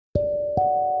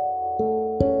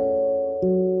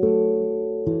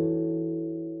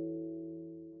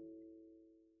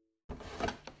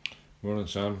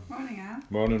Morning, Sam. Morning, Anne.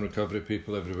 Morning, recovery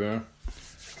people everywhere.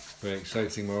 Very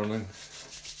exciting morning.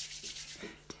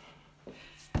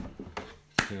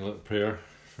 Say a little prayer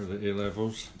for the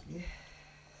A-levels. Yeah,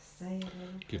 say it.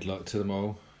 Good luck to them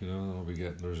all. You know, they'll be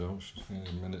getting the results in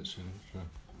a minute soon. So.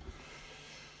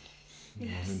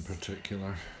 Yes. In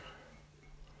particular.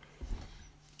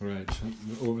 Right,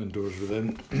 open doors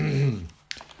within.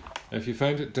 If you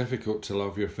find it difficult to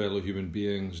love your fellow human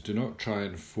beings, do not try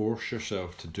and force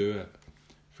yourself to do it,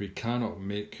 for you cannot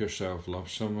make yourself love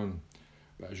someone.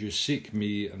 But as you seek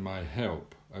me and my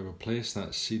help, I will place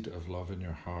that seed of love in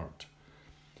your heart.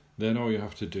 Then all you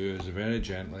have to do is very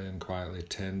gently and quietly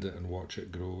tend it and watch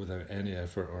it grow without any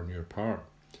effort on your part.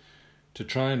 To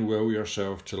try and will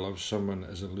yourself to love someone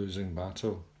is a losing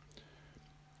battle.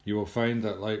 You will find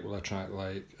that like will attract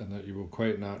like, and that you will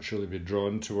quite naturally be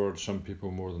drawn towards some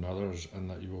people more than others, and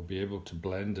that you will be able to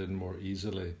blend in more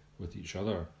easily with each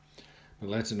other. But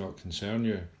let it not concern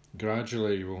you.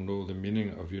 Gradually you will know the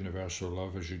meaning of universal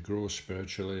love as you grow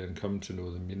spiritually and come to know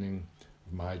the meaning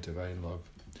of my divine love.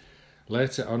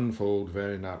 Let it unfold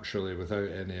very naturally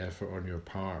without any effort on your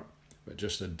part, but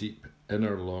just a deep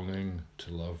inner longing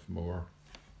to love more.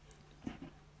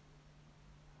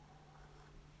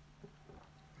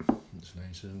 It's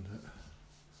nice, isn't it?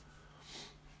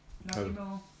 Love you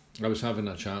more. I was having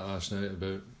a chat last night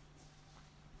about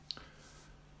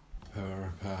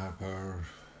power,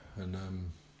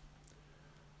 and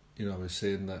you know, I was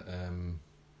saying that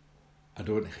I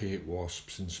don't hate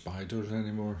wasps and spiders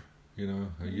anymore. You know,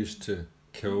 I used to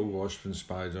kill wasps and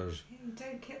spiders. Yeah, you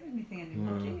don't kill anything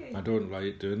anymore, do you? I don't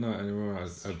like doing that anymore.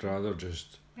 I'd rather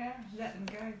just let them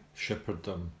go. shepherd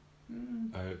them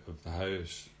out of the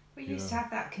house. We used to have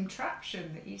that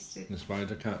contraption that used to... The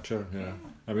spider catcher, yeah.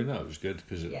 I mean, that was good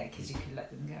because it... Yeah, because you could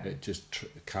let them go. It just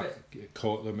it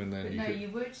caught them, and then but you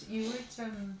no, could... you would kill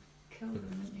them,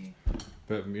 wouldn't you?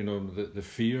 But, you know, the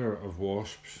fear of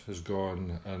wasps has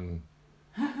gone, and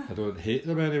I don't hate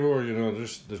them anymore, you know.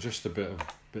 They're just a bit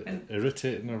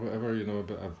irritating or whatever, you know,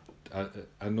 but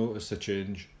I noticed a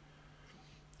change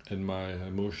in my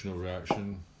emotional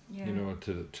reaction, you know,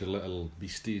 to little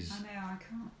beasties. I know, I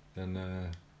can't.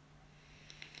 And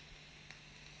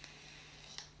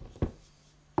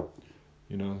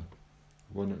you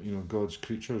know, God's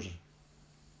creatures,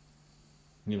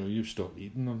 you know, you've stopped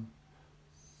eating them.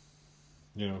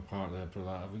 You know, partly for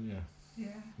that, haven't you?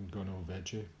 Yeah. And gone all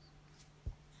veggie.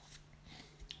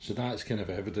 So that's kind of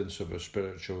evidence of a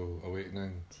spiritual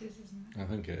awakening. It is, isn't it? I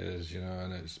think it is, you know,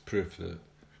 and it's proof that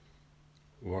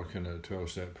working at a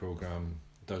 12-step program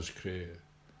does create,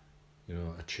 you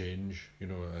know, a change, you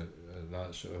know,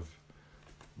 that sort of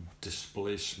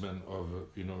displacement of,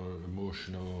 you know,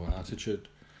 emotional attitude,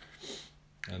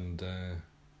 and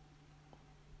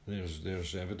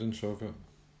there's evidence of it.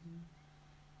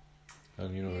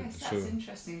 And you know, yes, that's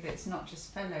interesting that it's not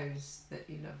just fellows that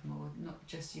you love more, not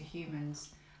just your humans.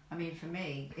 I mean, for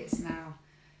me, it's now,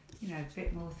 you know, a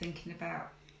bit more thinking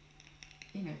about,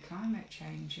 you know, climate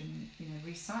change and, you know,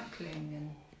 recycling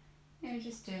and, you know,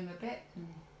 just doing a bit. And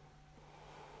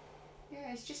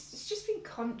yeah, it's just being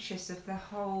conscious of the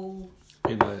whole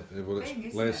thing,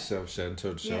 it's less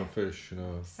self-centered, selfish, you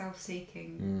know.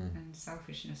 Self-seeking and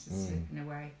selfishness is slipping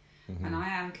away. Mm-hmm. And I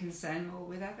am concerned more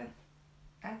with other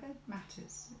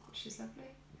matters, which is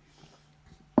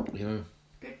lovely. You know.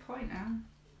 Good point, Anne.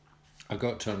 I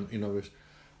got turned, you know,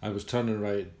 I was turning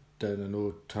right down a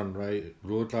no turn right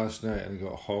road last night, and I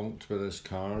got honked by this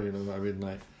car, you know, I mean,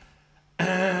 like,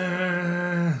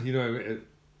 you know,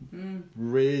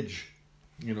 rage,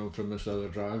 you know, from this other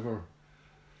driver.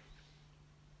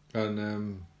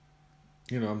 And,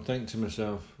 you know, I'm thinking to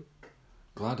myself,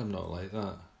 glad I'm not like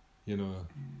that, you know,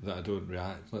 that I don't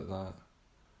react like that.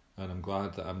 And I'm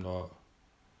glad that I'm not...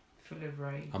 Full of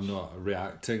rage. I'm not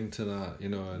reacting to that, you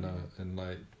know, and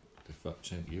like, the fuck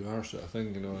think you are sort of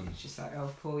thing, you know. And it's just like, oh,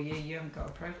 poor you haven't got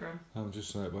a programme. I'm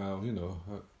just like, well, you know,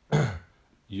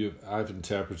 I've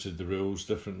interpreted the rules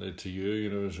differently to you, you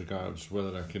know, as regards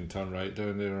whether I can turn right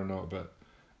down there or not, but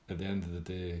at the end of the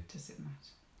day... Does it matter?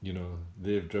 You know,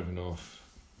 they've driven off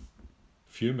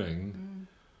fuming.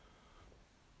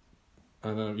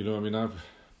 And, you know, I mean, I've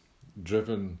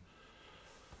driven...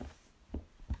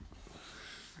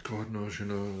 God knows, you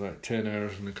know, like 10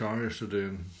 hours in the car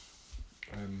yesterday,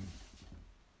 and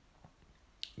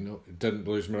you know, it didn't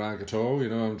lose my rag at all, you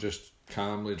know. I'm just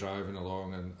calmly driving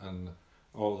along, and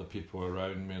all the people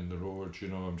around me on the road, you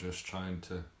know, I'm just trying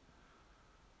to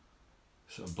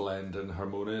sort of blend in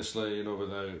harmoniously, you know,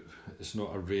 without, it's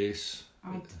not a race.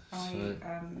 I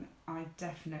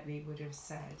definitely would have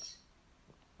said,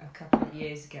 a couple of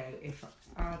years ago, if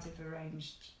I'd have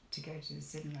arranged to go to the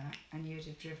cinema and you'd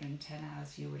have driven 10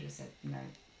 hours, you would have said, no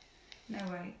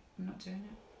way, I'm not doing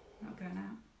it, I'm not going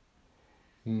out.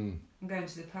 I'm going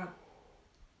to the pub.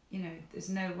 You know, there's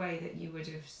no way that you would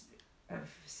have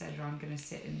said, I'm going to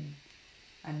sit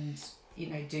and you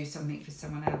know, do something for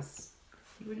someone else.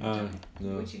 You wouldn't have done it,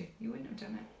 no. would you? You wouldn't have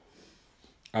done it.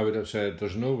 I would have said,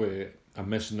 there's no way I'm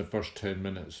missing the first 10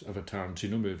 minutes of a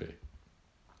Tarantino movie.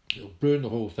 It'll ruin the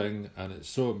whole thing, and it's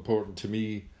so important to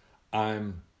me,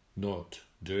 I'm not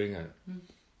doing it.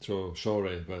 So,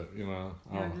 sorry, but, you know,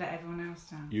 I'll let everyone else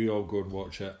down. You all go and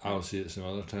watch it, I'll see it some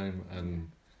other time,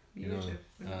 and, you know,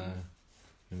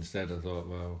 instead I thought,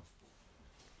 well,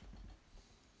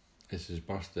 it's his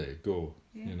birthday, go,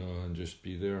 you know, and just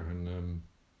be there and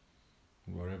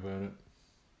worry about it.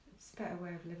 It's a better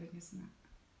way of living, isn't it?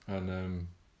 And,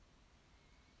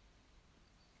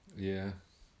 yeah,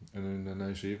 and then a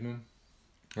nice evening.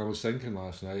 I was thinking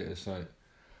last night, it's like,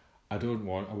 I don't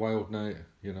want a wild night,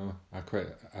 you know. I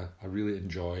really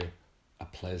enjoy a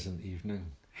pleasant evening.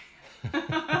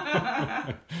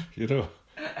 You know.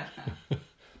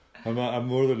 I'm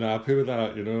more than happy with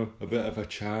that, you know. A bit of a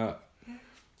chat,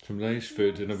 some nice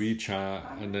food and a wee chat,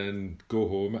 and then go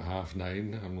home at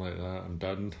 9:30. I'm like that, I'm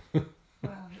done. Well,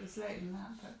 it was later than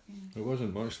that, but you know. It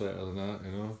wasn't much later than that,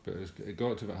 you know. But it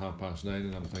got to about 9:30,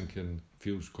 and I'm thinking,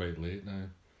 feels quite late now.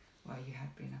 Well, you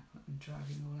had been up and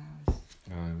driving all hours.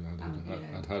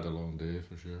 I'd had a long day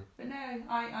for sure. But no,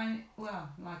 well,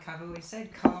 like I've always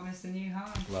said, calm is the new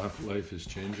hard. Life is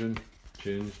changed.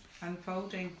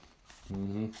 Unfolding.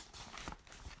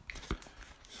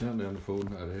 Certainly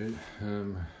unfolding at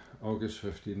 8. August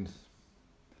 15th.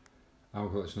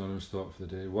 Alcoholics Anonymous thought for the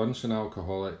day. Once an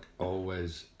alcoholic,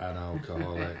 always an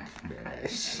alcoholic.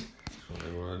 Yes. That's what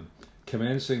they want.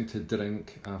 Commencing to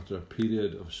drink after a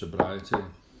period of sobriety.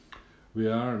 We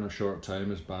are in a short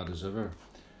time as bad as ever.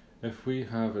 If we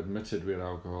have admitted we are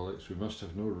alcoholics, we must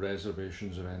have no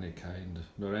reservations of any kind,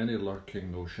 nor any lurking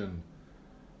notion,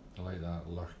 I like that,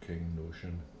 lurking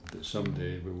notion, that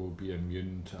someday we will be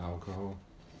immune to alcohol.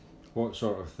 What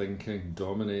sort of thinking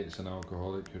dominates an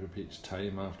alcoholic who repeats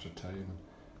time after time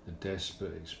the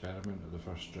desperate experiment of the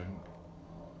first drink?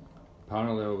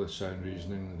 Parallel with sound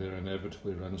reasoning, there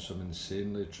inevitably runs some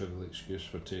insanely trivial excuse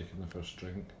for taking the first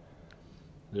drink.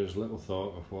 There is little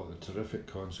thought of what the terrific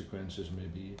consequences may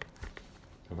be.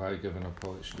 Have I given up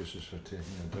all excuses for taking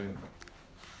a drink?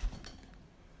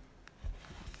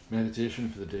 Meditation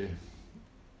for the day.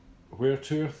 Where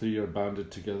 2 or 3 are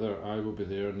banded together, I will be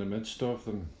there in the midst of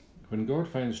them. When God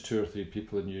finds 2 or 3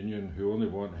 people in union who only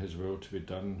want His will to be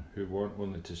done, who want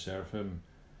only to serve Him,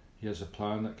 He has a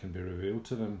plan that can be revealed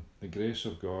to them. The grace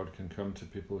of God can come to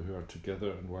people who are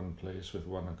together in one place with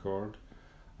one accord.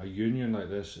 A union like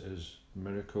this is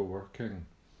miracle working.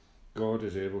 God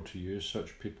is able to use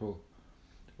such people.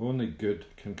 Only good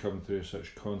can come through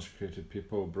such consecrated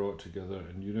people brought together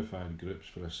in unified groups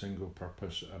for a single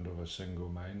purpose and of a single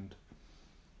mind.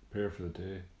 Prayer for the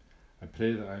day. I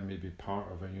pray that I may be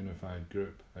part of a unified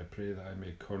group. I pray that I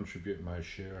may contribute my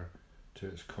share to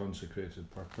its consecrated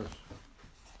purpose.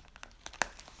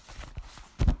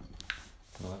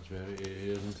 Well, that's very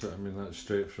AA, isn't it? I mean, that's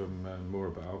straight from More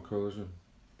About Alcoholism.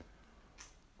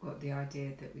 What, the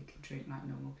idea that we can drink like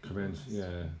normal people?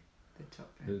 Yeah. The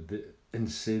top bit. The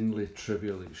insanely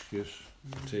trivial excuse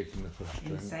for taking the first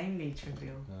drink. Insanely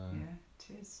trivial. Yeah,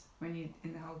 it is. When you're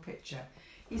in the whole picture.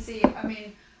 You see, I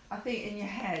mean, I think in your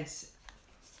head,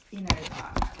 you know,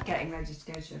 getting ready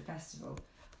to go to a festival,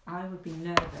 I would be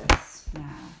nervous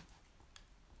now.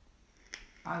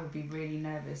 I would be really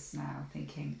nervous now,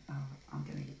 thinking, oh, I'm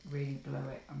going to really blow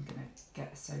it. I'm going to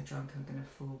get so drunk, I'm going to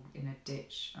fall in a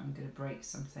ditch. I'm going to break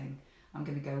something. I'm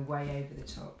going to go way over the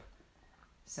top.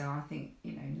 So I think,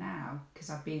 you know, now, because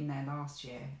I've been there last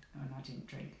year and I didn't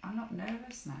drink, I'm not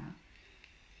nervous now.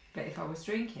 But if I was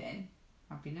drinking,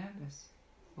 I'd be nervous.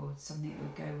 Or something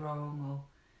would go wrong, or,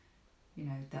 you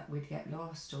know, that we'd get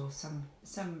lost, or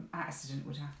some accident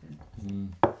would happen.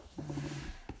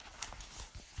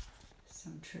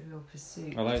 Some trivial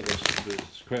pursuit. I like this.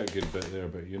 It's quite a good bit there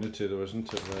about unity, though,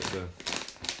 isn't it? Like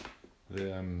you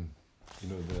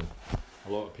know, a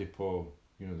lot of people,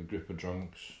 you know, the group of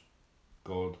drunks,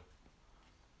 God,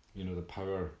 you know, the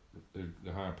power,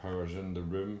 the higher powers in the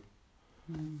room,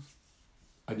 and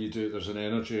there's an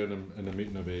energy in a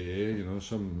meeting of AA. You know,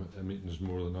 some meetings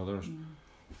more than others,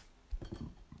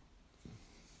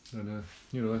 and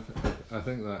you know, I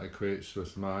think that equates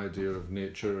with my idea of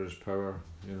nature as power.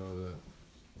 You know, that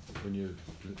when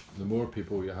the more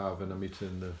people you have in a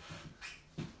meeting,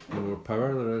 the more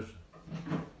power there is.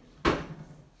 I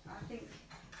think,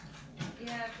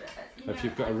 yeah, but If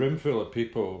you've got a room full of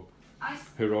people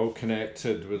who are all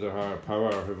connected with their higher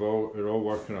power, who are all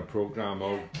working a programme,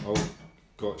 all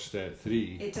got step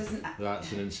 3, it doesn't.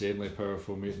 That's an insanely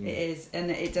powerful meeting. It is,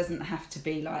 and it doesn't have to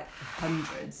be like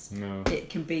hundreds. No. It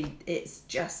can be. It's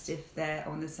just if they're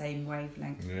on the same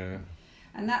wavelength. Yeah.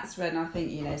 And that's when I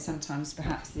think, you know, sometimes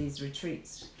perhaps these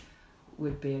retreats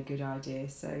would be a good idea.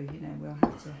 So, you know, we'll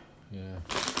have to go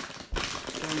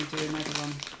and do another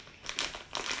one.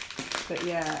 But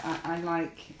yeah,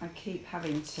 I keep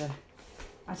having to.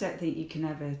 I don't think you can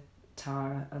ever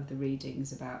tire of the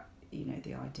readings about, you know,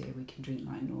 the idea we can drink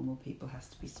like normal people has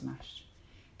to be smashed.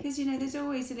 Because, you know, there's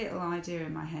always a little idea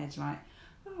in my head like,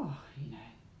 oh, you know,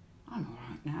 I'm all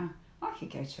right now. I could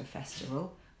go to a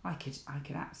festival. I could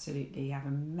absolutely have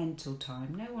a mental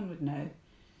time. No one would know.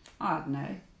 I'd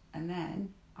know. And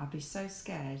then I'd be so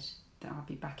scared that I'd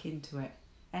be back into it.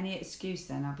 Any excuse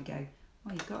then, I'd be going,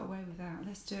 well, you got away with that.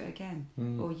 Let's do it again.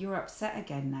 Or you're upset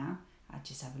again now. I'd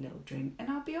just have a little drink and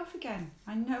I'll be off again.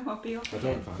 I know I'll be off again.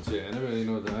 I don't fancy it anyway, you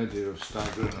know, the idea of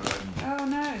staggering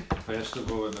around a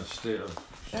festival in a state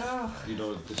of, you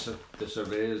know,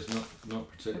 disarray is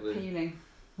not particularly appealing.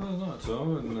 No, not at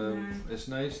all, and it's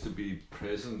nice to be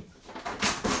present.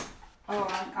 Oh,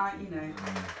 you know,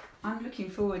 I'm looking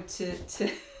forward to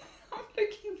I'm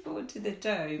looking forward to the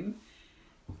Dome,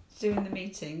 doing the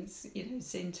meetings, you know,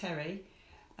 seeing Terry,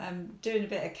 doing a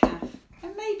bit of CAF,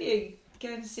 and maybe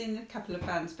going and seeing a couple of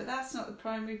bands, but that's not the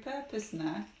primary purpose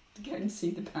now, to go and see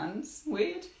the bands.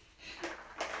 Weird.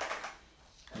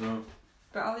 No.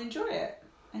 But I'll enjoy it.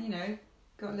 And, you know,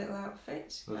 got a little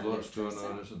outfit. There's lots going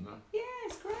on, isn't there? Yeah,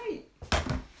 it's great.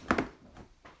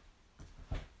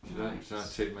 Should I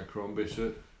take my Crombie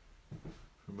suit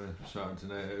for my Saturday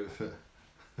night outfit?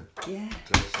 Yeah.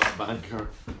 Dress like a banker.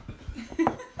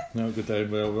 Now go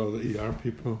down well with all the ER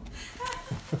people.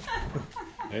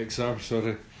 XR,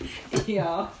 sorry.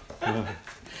 Yeah.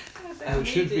 It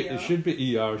should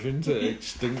be ER, shouldn't it?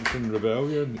 Extinction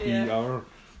Rebellion, ER.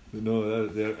 No,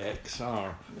 they're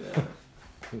XR.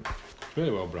 Yeah.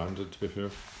 Very well branded, to be fair.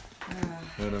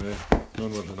 Anyway,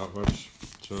 onwards and upwards.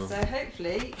 So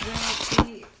hopefully we'll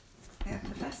be at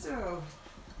the festival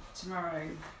tomorrow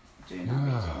doing our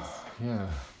meetings. Yeah,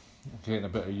 getting a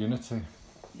bit of unity.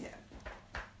 Yeah.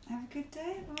 Have a good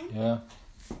day, everyone.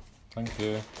 Yeah. Thank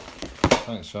you.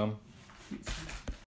 Thanks, Sam.